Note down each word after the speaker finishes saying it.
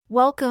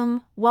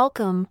Welcome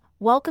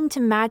to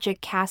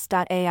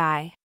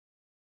MagicCast.ai.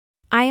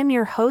 I am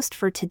your host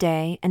for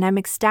today, and I'm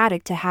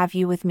ecstatic to have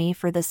you with me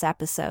for this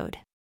episode.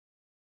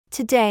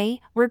 Today,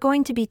 we're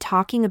going to be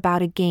talking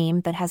about a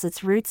game that has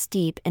its roots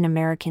deep in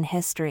American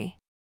history.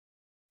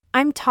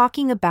 I'm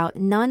talking about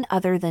none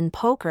other than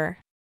poker.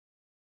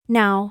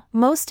 Now,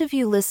 most of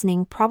you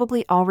listening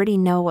probably already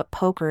know what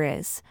poker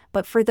is,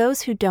 but for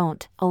those who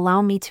don't,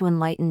 allow me to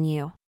enlighten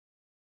you.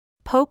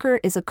 Poker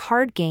is a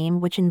card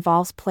game which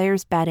involves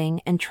players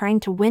betting and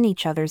trying to win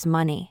each other's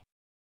money.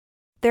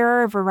 There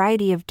are a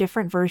variety of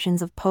different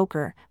versions of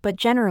poker, but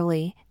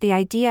generally, the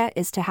idea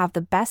is to have the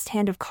best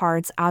hand of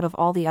cards out of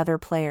all the other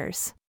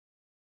players.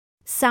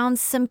 Sounds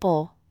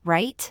simple,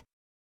 right?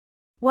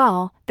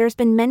 Well, there's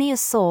been many a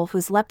soul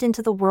who's leapt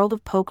into the world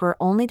of poker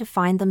only to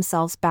find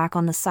themselves back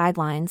on the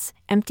sidelines,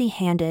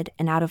 empty-handed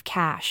and out of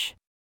cash.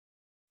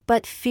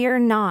 But fear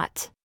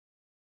not.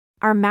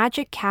 Our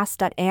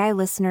MagicCast.ai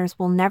listeners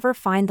will never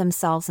find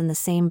themselves in the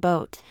same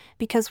boat,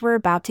 because we're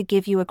about to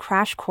give you a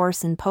crash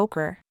course in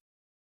poker.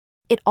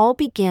 It all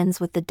begins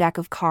with the deck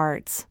of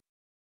cards.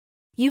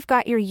 You've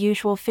got your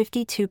usual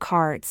 52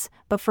 cards,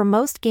 but for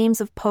most games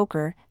of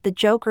poker, the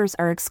jokers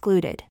are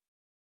excluded.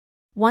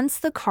 Once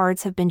the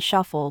cards have been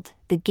shuffled,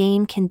 the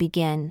game can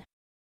begin.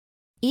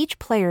 Each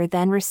player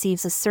then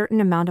receives a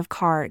certain amount of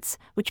cards,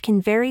 which can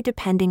vary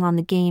depending on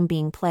the game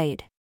being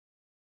played.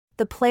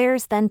 The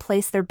players then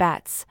place their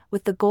bets,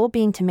 with the goal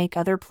being to make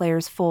other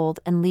players fold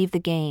and leave the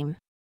game.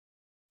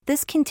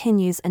 This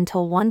continues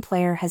until one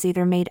player has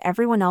either made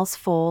everyone else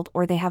fold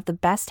or they have the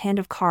best hand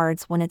of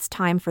cards when it's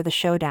time for the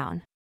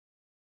showdown.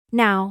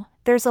 Now,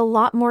 there's a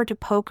lot more to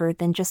poker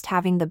than just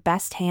having the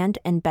best hand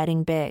and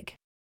betting big.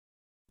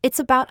 It's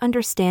about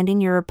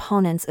understanding your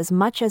opponents as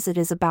much as it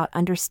is about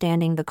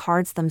understanding the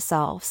cards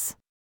themselves.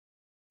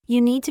 You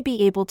need to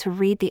be able to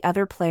read the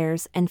other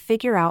players and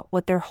figure out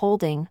what they're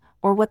holding,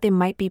 or what they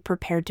might be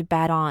prepared to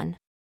bet on.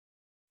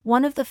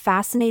 One of the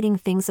fascinating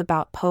things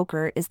about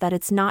poker is that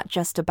it's not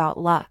just about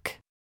luck.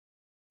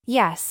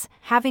 Yes,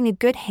 having a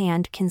good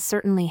hand can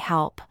certainly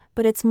help,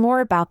 but it's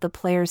more about the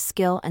player's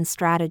skill and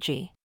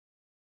strategy.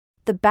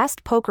 The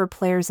best poker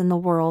players in the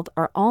world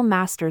are all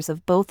masters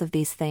of both of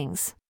these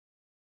things.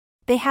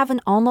 They have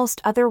an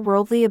almost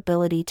otherworldly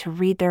ability to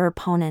read their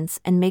opponents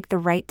and make the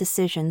right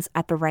decisions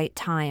at the right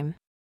time.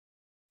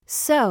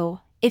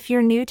 So, if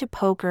you're new to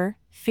poker,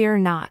 fear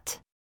not.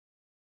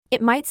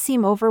 It might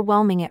seem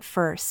overwhelming at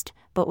first,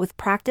 but with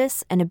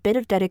practice and a bit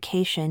of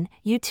dedication,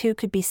 you too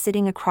could be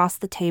sitting across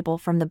the table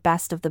from the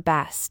best of the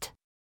best.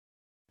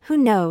 Who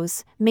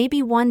knows,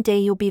 maybe one day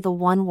you'll be the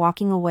one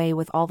walking away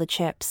with all the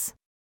chips.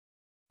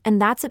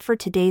 And that's it for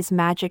today's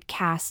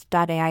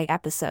MagicCast.ai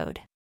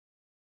episode.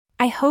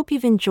 I hope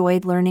you've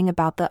enjoyed learning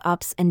about the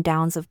ups and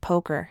downs of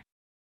poker.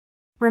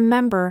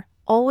 Remember,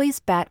 always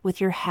bet with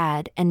your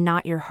head and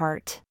not your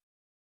heart.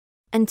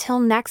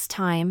 Until next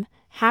time,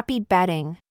 happy betting.